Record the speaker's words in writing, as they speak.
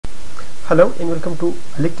Hello and welcome to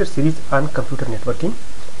a lecture series on computer networking.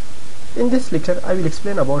 In this lecture I will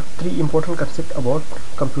explain about three important concepts about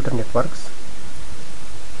computer networks.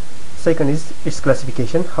 Second is its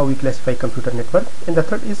classification, how we classify computer network, and the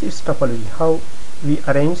third is its topology, how we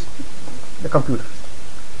arrange the computers.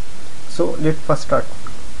 So let's first start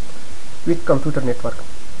with computer network.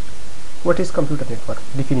 What is computer network?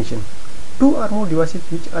 Definition: two or more devices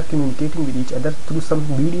which are communicating with each other through some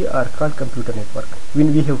media are called computer network.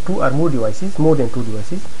 When we have two or more devices, more than two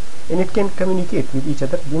devices, and it can communicate with each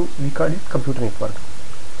other, then we call it computer network.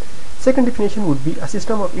 Second definition would be a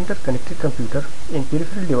system of interconnected computer and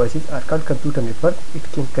peripheral devices are called computer network. It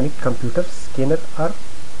can connect computer, scanner or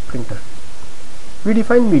printer. We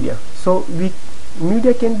define media. So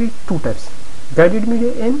media can be two types: guided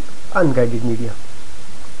media and unguided media.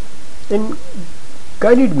 In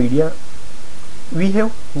guided media we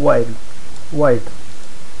have wired.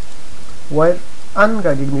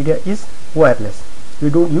 Unguided media is wireless. We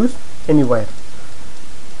don't use any wireless.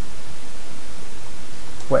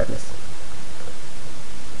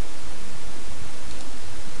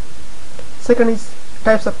 Second is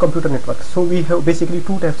types of computer network. So we have basically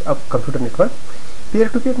two types of computer network: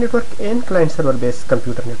 peer-to-peer network and client-server based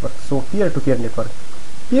computer network. So peer-to-peer network.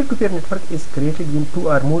 Peer-to-peer network is created when two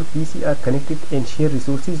or more PC are connected and share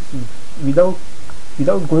resources without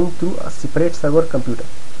going through a separate server computer.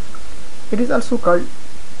 It is also called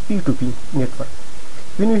P2P network.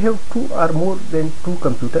 When we have two or more than two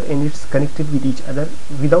computers and it's connected with each other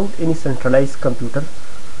without any centralized computer,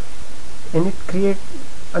 and it creates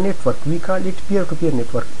a network, we call it peer-to-peer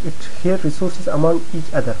network. It shares resources among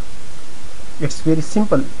each other. It's very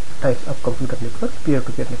simple type of computer network,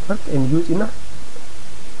 peer-to-peer network, and used in a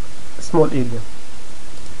small area.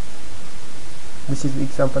 This is the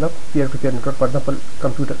example of peer-to-peer network. For example,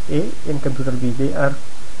 computer A and computer B, they are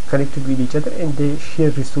connected with each other and they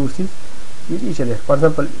share resources with each other. For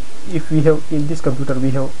example, if we have in this computer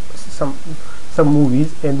we have some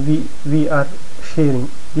movies and we are sharing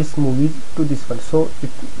this movies to this one, so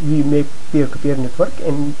we make peer-to-peer network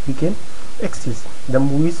and we can access the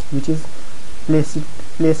movies which is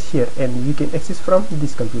placed here, and we can access from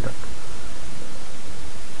this computer.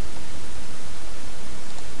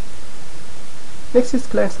 Next is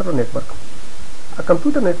client-server network. A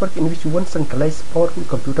computer network in which one centralized powerful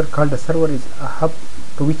computer called a server is a hub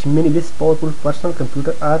to which many less powerful personal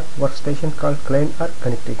computer or workstation called client are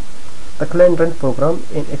connected. The client runs program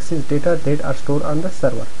and access data that are stored on the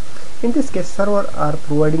server. In this case, server are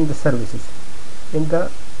providing the services. In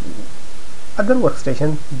the other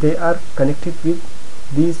workstation, they are connected with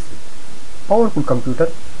this powerful computer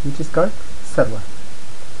which is called server.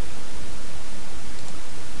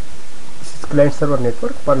 Client server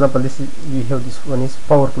network. For example, we have this one is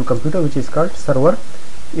powerful computer which is called server.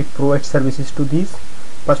 It provides services to these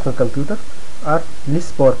personal computer or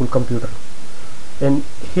less powerful computer, and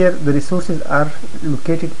here the resources are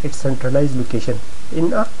located at centralized location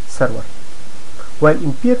in a server. While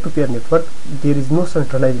in peer-to-peer network there is no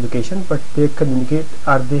centralized location, but they communicate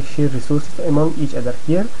or they share resources among each other.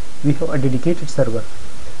 Here we have a dedicated server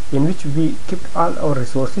in which we keep all our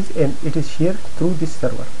resources and it is shared through this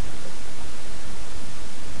server.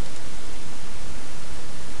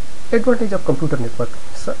 Advantage of computer network.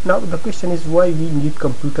 So now the question is why we need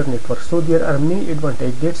computer network. So there are many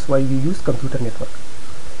advantages. That's why we use computer network.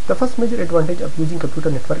 The first major advantage of using computer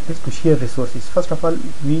network is to share resources. First of all,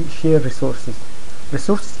 we share resources.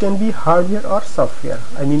 Resources can be hardware or software.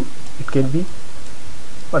 I mean, it can be,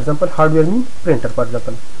 for example, hardware means printer, for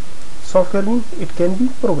example. Software means it can be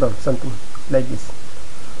program, something like this.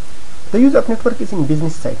 The use of network is in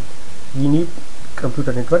business side. We need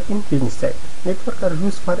computer network in business side. Networks are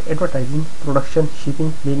used for advertising, production,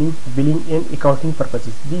 shipping, planning, billing and accounting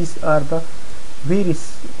purposes. These are the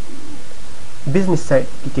various business side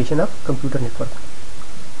application of computer network.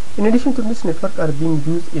 In addition to this, network are being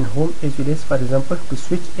used in home as well as, for example, to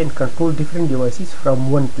switch and control different devices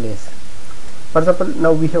from one place. For example,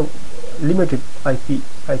 now we have limited IP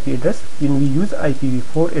address when we use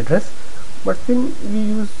IPv4 address, but when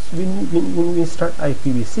we start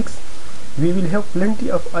IPv6, we will have plenty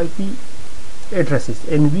of IP addresses,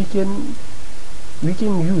 and we can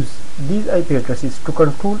use these IP addresses to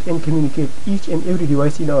control and communicate each and every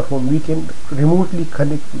device in our home. We can remotely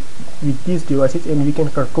connect with these devices and we can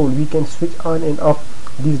control, we can switch on and off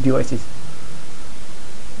these devices.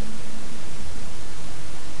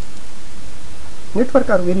 Networks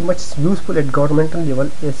are very much useful at governmental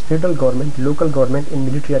level, as federal government, local government and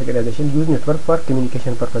military organizations use network for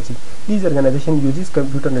communication purposes. These organizations uses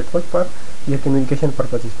computer network for their communication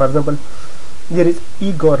purposes. For example, there is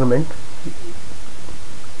e-government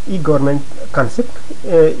e-government concept,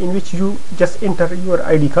 in which you just enter your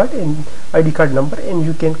ID card and ID card number, and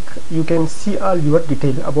you can see all your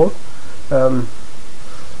detail about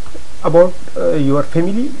your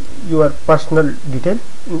family, your personal detail,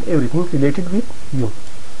 and everything related with you.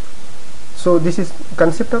 So this is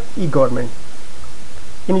concept of e-government.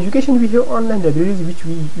 In education, we have online libraries which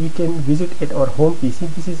we can visit at our home PC.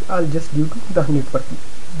 This is all just due to the network.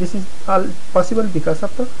 This is all possible because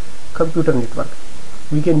of the computer network.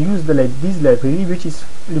 We can use this library which is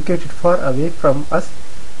located far away from us,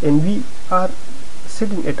 and we are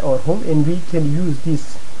sitting at our home and we can use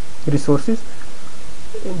these resources.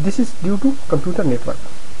 This is due to computer network.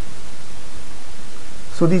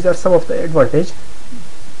 So these are some of the advantages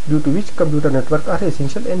due to which computer network are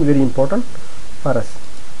essential and very important for us.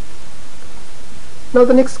 Now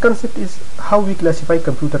the next concept is how we classify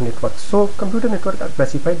computer networks. So computer networks are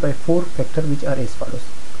classified by 4 factors, which are as follows: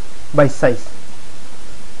 by size,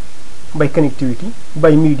 by connectivity,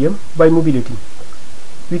 by medium, by mobility.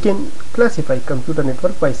 We can classify computer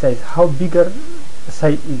network by size, how bigger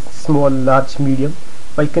size is, small, large, medium.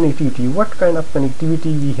 By connectivity, what kind of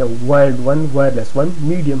connectivity we have, wired one, wireless one.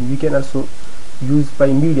 Medium, we can also use by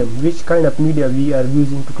medium, which kind of media we are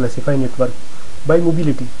using to classify network. By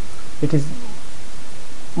mobility, it is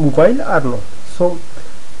mobile or no. So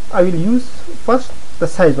I will use first the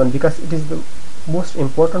size one because it is the most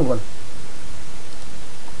important one.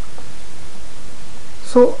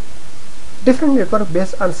 So different network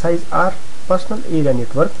based on size are personal area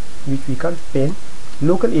network, which we call PAN,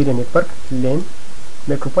 local area network, LAN,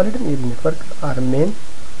 metropolitan area network or MAN,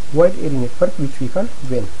 wide area network, which we call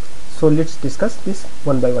WAN. So let's discuss this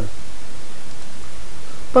one by one.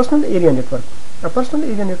 Personal area network. A personal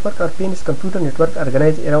area network or PAN is computer network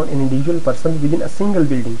organized around an individual person within a single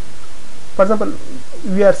building. For example,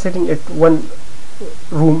 we are sitting at one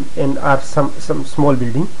room and are some small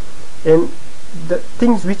building, and the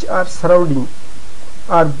things which are surrounding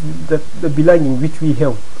are the belonging which we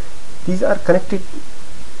have. These are connected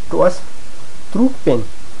to us through PAN.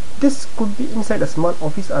 This could be inside a small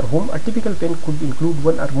office or home. A typical PAN could include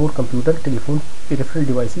one or more computer, telephone, peripheral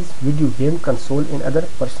devices, video game console, and other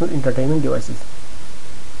personal entertainment devices.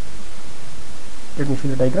 Let me show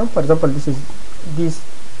you the diagram. For example, this is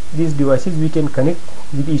these devices we can connect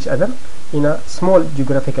with each other in a small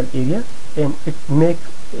geographical area, and it make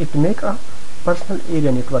a personal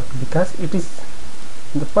area network because it is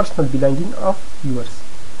the personal belonging of yours.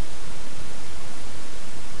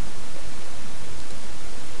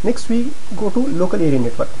 Next we go to local area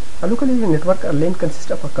network. A local area network or LAN consists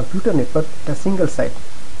of a computer network at a single site.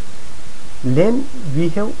 LAN we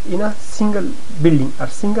have in a single building or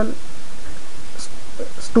single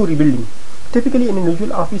story building, typically in an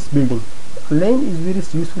individual office building. LAN is very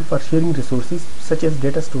useful for sharing resources such as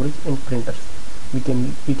data storage and printers. We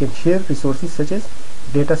can share resources such as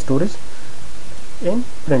data storage and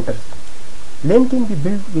printers. LAN can be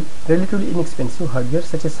built with relatively inexpensive hardware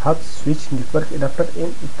such as hubs, switch, network adapter,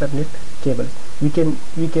 and Ethernet cables. We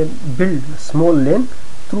can build small LAN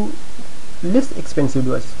through less expensive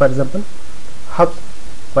devices. For example, hubs.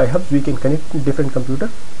 By hubs we can connect different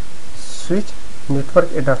computer, switch,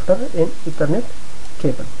 network adapter, and Ethernet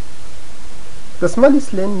cable. The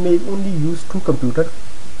smallest LAN may only use 2 computers,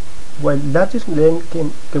 while largest LAN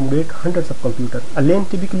can accommodate hundreds of computers. A LAN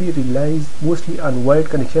typically relies mostly on wired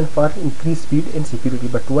connection for increased speed and security,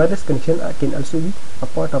 but wireless connection can also be a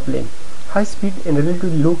part of LAN. High speed and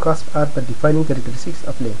relatively low cost are the defining characteristics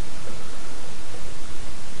of LAN.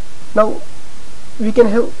 Now we can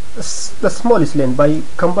have the smallest LAN by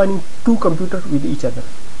combining 2 computers with each other,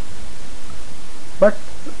 but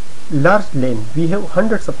large LAN we have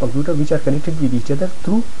hundreds of computers which are connected with each other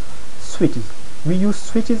through switches. We use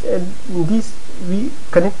switches, and in these we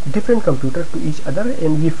connect different computers to each other,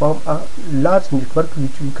 and we form a large network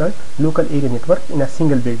which we call local area network in a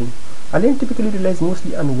single building. A LAN typically relies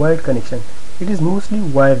mostly on wired connection. It is mostly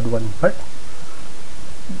wired one, but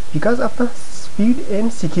because of the speed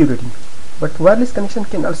and security. But wireless connection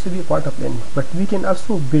can also be a part of LAN. But we can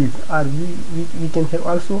also build, or we can have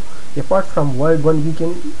also, apart from wired one, we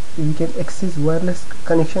can access wireless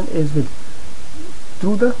connection as well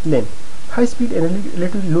through the LAN. High speed and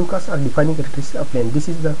relatively low cost are defining characteristics of LAN. This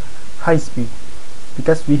is the high speed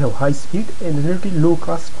because we have high speed and relatively low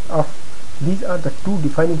cost of. These are the 2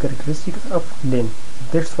 defining characteristics of LAN.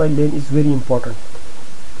 That's why LAN is very important.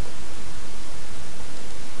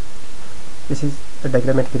 This is a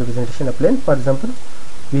diagrammatic representation of LAN. For example,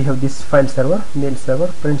 we have this file server, mail server,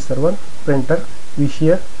 printer we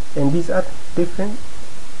share, and these are different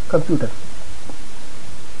computers.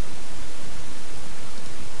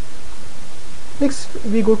 Next,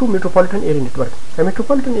 we go to metropolitan area network. A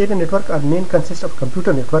metropolitan area network are main consists of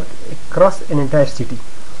computer network across an entire city.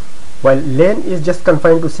 While LAN is just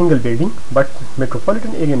confined to single building, but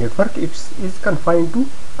metropolitan area network is confined to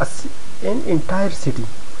an entire city,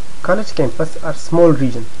 college campus or small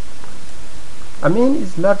region. A main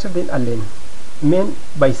is larger than a LAN. Main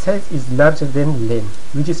by size is larger than LAN,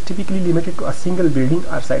 which is typically limited to a single building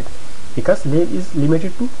or site, because LAN is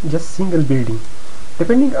limited to just single building.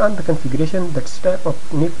 Depending on the configuration, that type of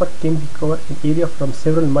network can be cover an area from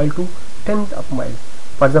several miles to tens of miles.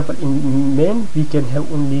 For example, in main we can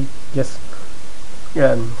have only just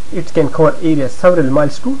it can cover areas several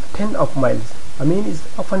miles to tens of miles. A main is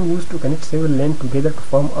often used to connect several LAN together to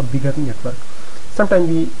form a bigger network.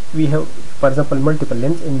 Sometimes we have, for example, multiple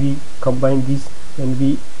LANs, and we combine these and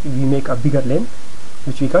we make a bigger LAN,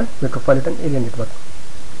 which we call metropolitan area network.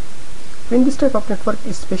 When this type of network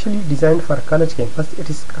is specially designed for college campus, it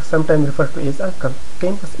is sometimes referred to as a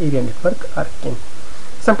campus area network or CAN.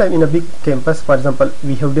 Sometimes in a big campus, for example,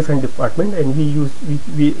 we have different departments, and we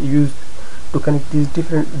use to connect these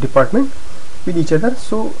different departments with each other.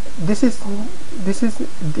 So this is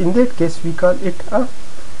in that case we call it a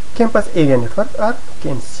campus area network, or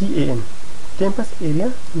CAN, CAN, campus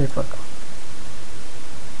area network.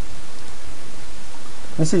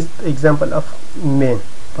 This is the example of main.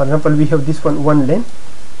 For example, we have this one LAN,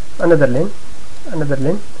 another LAN, another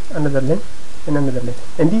LAN, another LAN, and another LAN,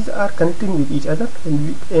 and these are connecting with each other,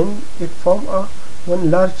 and it form a one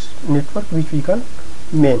large network which we call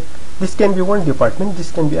main. This can be one department, this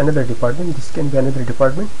can be another department, this can be another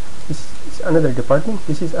department, this is another department,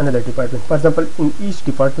 this is another department. For example, in each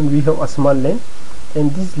department we have a small LAN,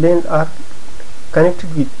 and these LANs are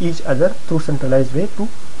connected with each other through centralized way to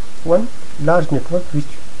one large network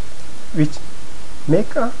which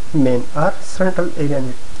make a main or central area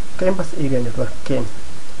campus area network, CAN.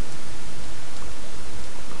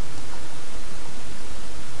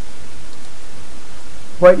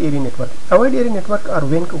 Wide area network. A wide area network or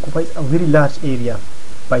WAN occupies a very large area.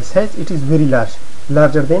 By size it is very large,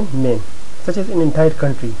 larger than main, such as an entire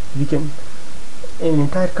country. An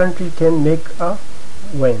entire country can make a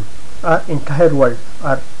WAN, or entire world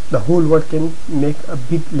or the whole world can make a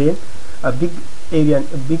big LAN, a big area,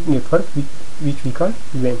 a big network which we call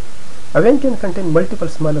WAN. A WAN can contain multiple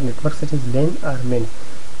smaller networks such as LAN or main.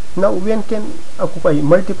 Now WAN can occupy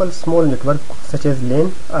multiple small networks such as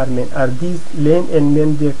LAN or main. Are these LAN and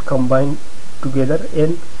main that combine together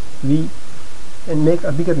and make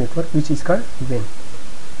a bigger network which is called WAN.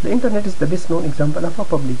 The internet is the best known example of a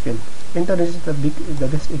public WAN. Internet is the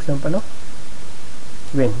best example of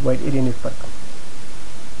WAN, wide area network.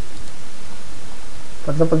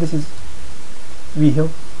 For example, we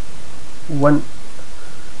have one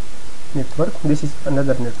network, this is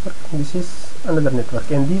another network, this is another network,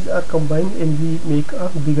 and these are combined and we make a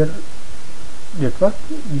bigger network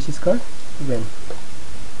which is called WAN.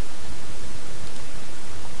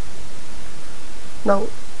 Now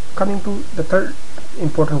coming to the third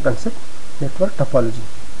important concept, network topology.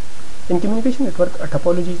 In communication network, a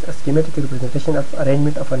topology is a schematic representation of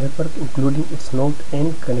arrangement of a network including its node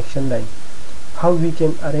and connection line. How we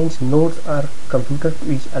can arrange nodes or computers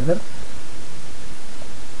to each other,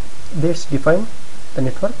 that's define the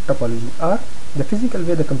network topology. Or the physical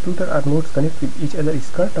way the computer or nodes connect with each other is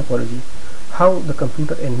called topology. How the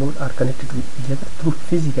computer and node are connected with each other through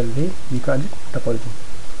physical way, we call it topology.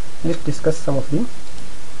 Let's discuss some of them.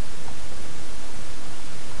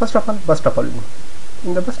 First of all, bus topology.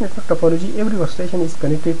 In the bus network topology, every workstation is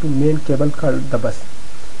connected to main cable called the bus.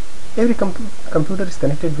 Every computer is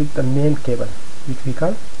connected with the main cable which we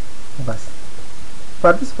call bus.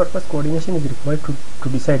 For this purpose, coordination is required to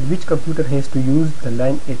decide which computer has to use the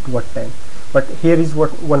line at what time. But here is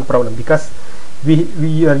one problem, because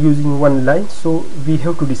we are using one line, so we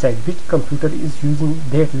have to decide which computer is using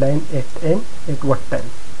that line at what time.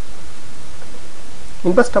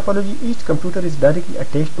 In bus topology, each computer is directly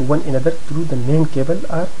attached to one another through the main cable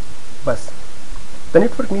or bus. The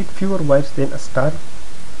network needs fewer wires than a star.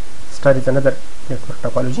 Star is another network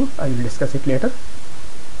topology, I will discuss it later.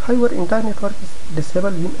 However, entire network is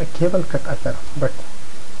disabled when a cable cut occurs, but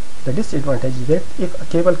the disadvantage is that if a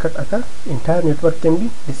cable cut occurs, entire network can be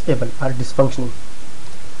disabled or dysfunctioning.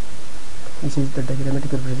 This is the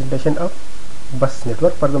diagrammatic representation of bus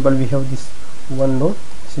network. For example, we have this one node,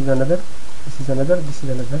 this is another, this is another, this is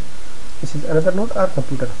another, this is another node or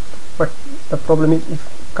computer. But the problem is,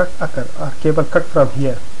 if cut occur or cable cut from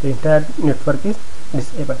here, the entire network is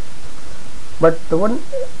disabled. But the one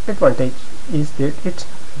advantage is that it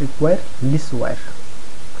requires less wire,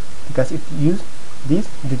 because it uses this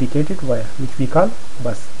dedicated wire which we call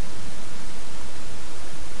bus.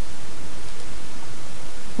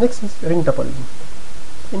 Next is ring topology.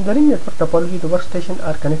 In the ring network topology, the workstations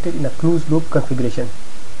are connected in a closed loop configuration.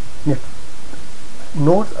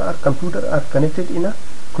 Nodes or computer are connected in a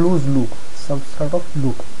closed loop, some sort of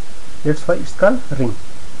loop. That's why it's called ring.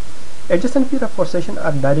 Adjacent pair of workstations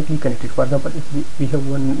are directly connected. For example, if we have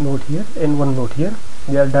one node here and one node here,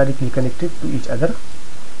 they are directly connected to each other.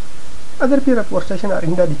 Other pair of workstations are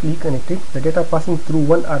indirectly connected, the data passing through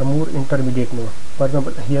one or more intermediate node. For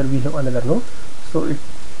example, here we have another node, so it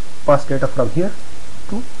passes data from here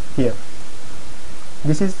to here.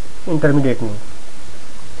 This is intermediate node.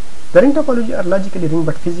 The ring topology are logically ring,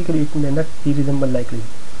 but physically it may not be resemble like ring.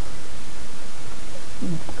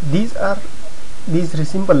 These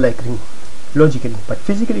resemble like ring logically, but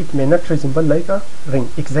physically it may not resemble like a ring.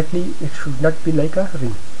 Exactly, it should not be like a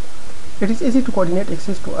ring. It is easy to coordinate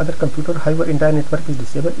access to other computer, however entire network is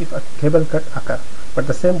disabled if a cable cut occur. But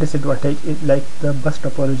the same disadvantage is like the bus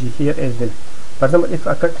topology here as well. For example, if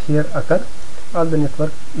a cut here occur, all the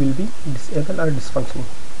network will be disabled or dysfunctioning.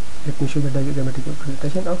 Let me show the diagrammatic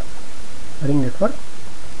representation of ring network.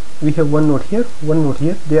 We have one node here, one node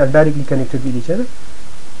here. They are directly connected with each other,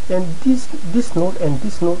 and this node and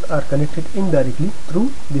this node are connected indirectly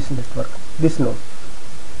through this network, this node.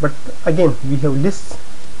 But again, we have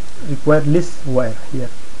require less wire here.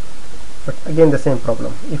 But again, the same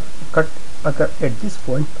problem. If cut occur at this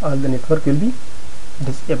point, all the network will be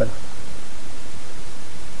disabled.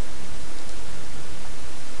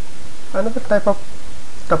 Another type of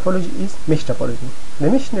topology is mesh topology.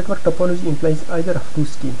 The mesh network topology implies either of two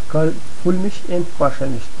schemes called full mesh and partial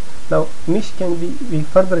mesh. Now, mesh can be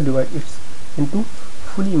further divided into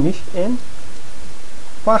fully mesh and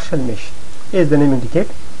partial mesh. As the name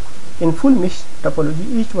indicates, in full mesh topology,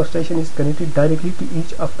 each workstation is connected directly to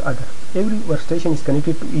each of the other. Every workstation is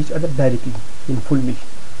connected to each other directly in full mesh.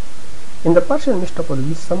 In the partial mesh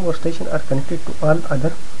topology, some workstations are connected to all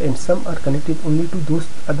other and some are connected only to those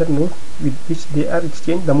other nodes with which they are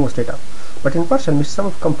exchanged the most data. But in partial mesh, some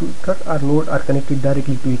of computer or node are connected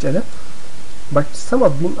directly to each other, but some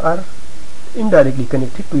of them are indirectly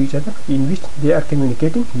connected to each other in which they are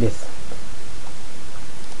communicating less.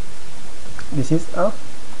 This is a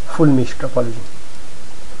full mesh topology.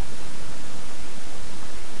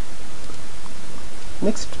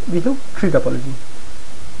 Next, we have tree topology.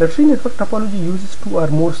 The tree network topology uses two or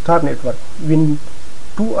more star network. When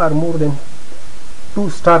two or more than two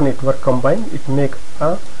star network combine, it make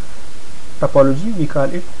a topology. We call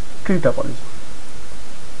it tree topology.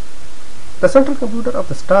 The central computer of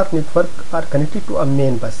the star network are connected to a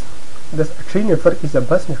main bus. The tree network is a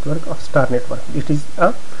bus network of star network. It is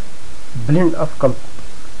a blend of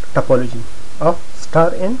topology of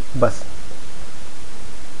star and bus.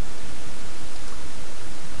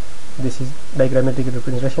 This is diagrammatic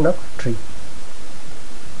representation of tree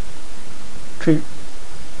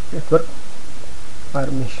network or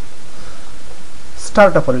mesh. Star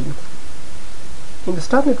topology. In the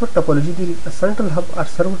star network topology, there is a central hub or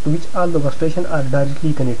server to which all the workstations are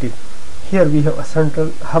directly connected. Here we have a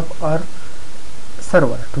central hub or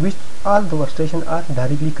server to which all the workstations are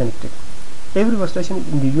directly connected. Every workstation is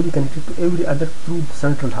individually connected to every other through the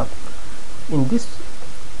central hub. In this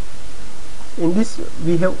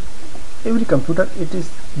we have every computer, it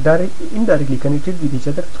is indirectly connected with each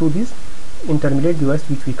other through this intermediate device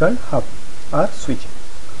which we call hub or switch.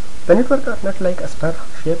 The network are not like a star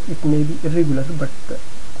shape. It may be irregular,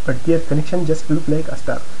 but their connection just look like a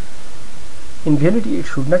star. In reality, it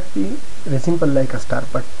should not be resemble like a star,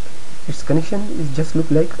 but its connection is just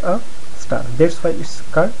look like a star. That's why it's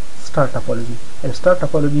called star topology. And star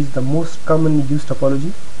topology is the most commonly used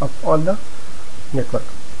topology of all the network.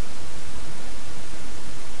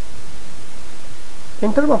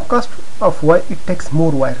 In terms of cost of wire, it takes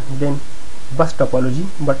more wire than bus topology,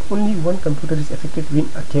 but only one computer is affected when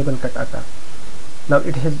a cable cut occurs. Now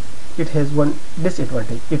it has one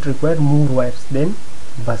disadvantage. It requires more wires than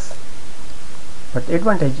bus. But the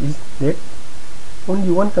advantage is that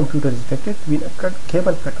only one computer is affected when a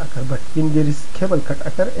cable cut occurs. But when there is cable cut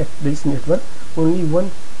occur at this network, only one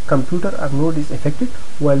computer or node is affected,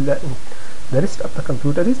 while the rest of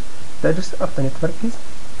the network is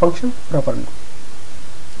function properly.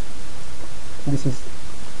 This is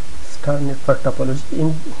star network topology.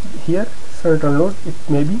 In here, central node, it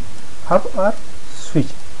may be hub or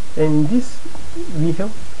switch, and in this we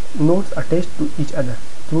have nodes attached to each other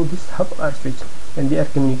through this hub or switch, and they are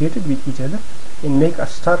communicated with each other and make a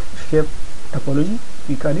star shape topology.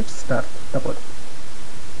 We call it star topology.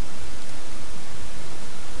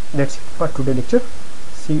 That's it for today's lecture.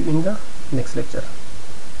 See you in the next lecture.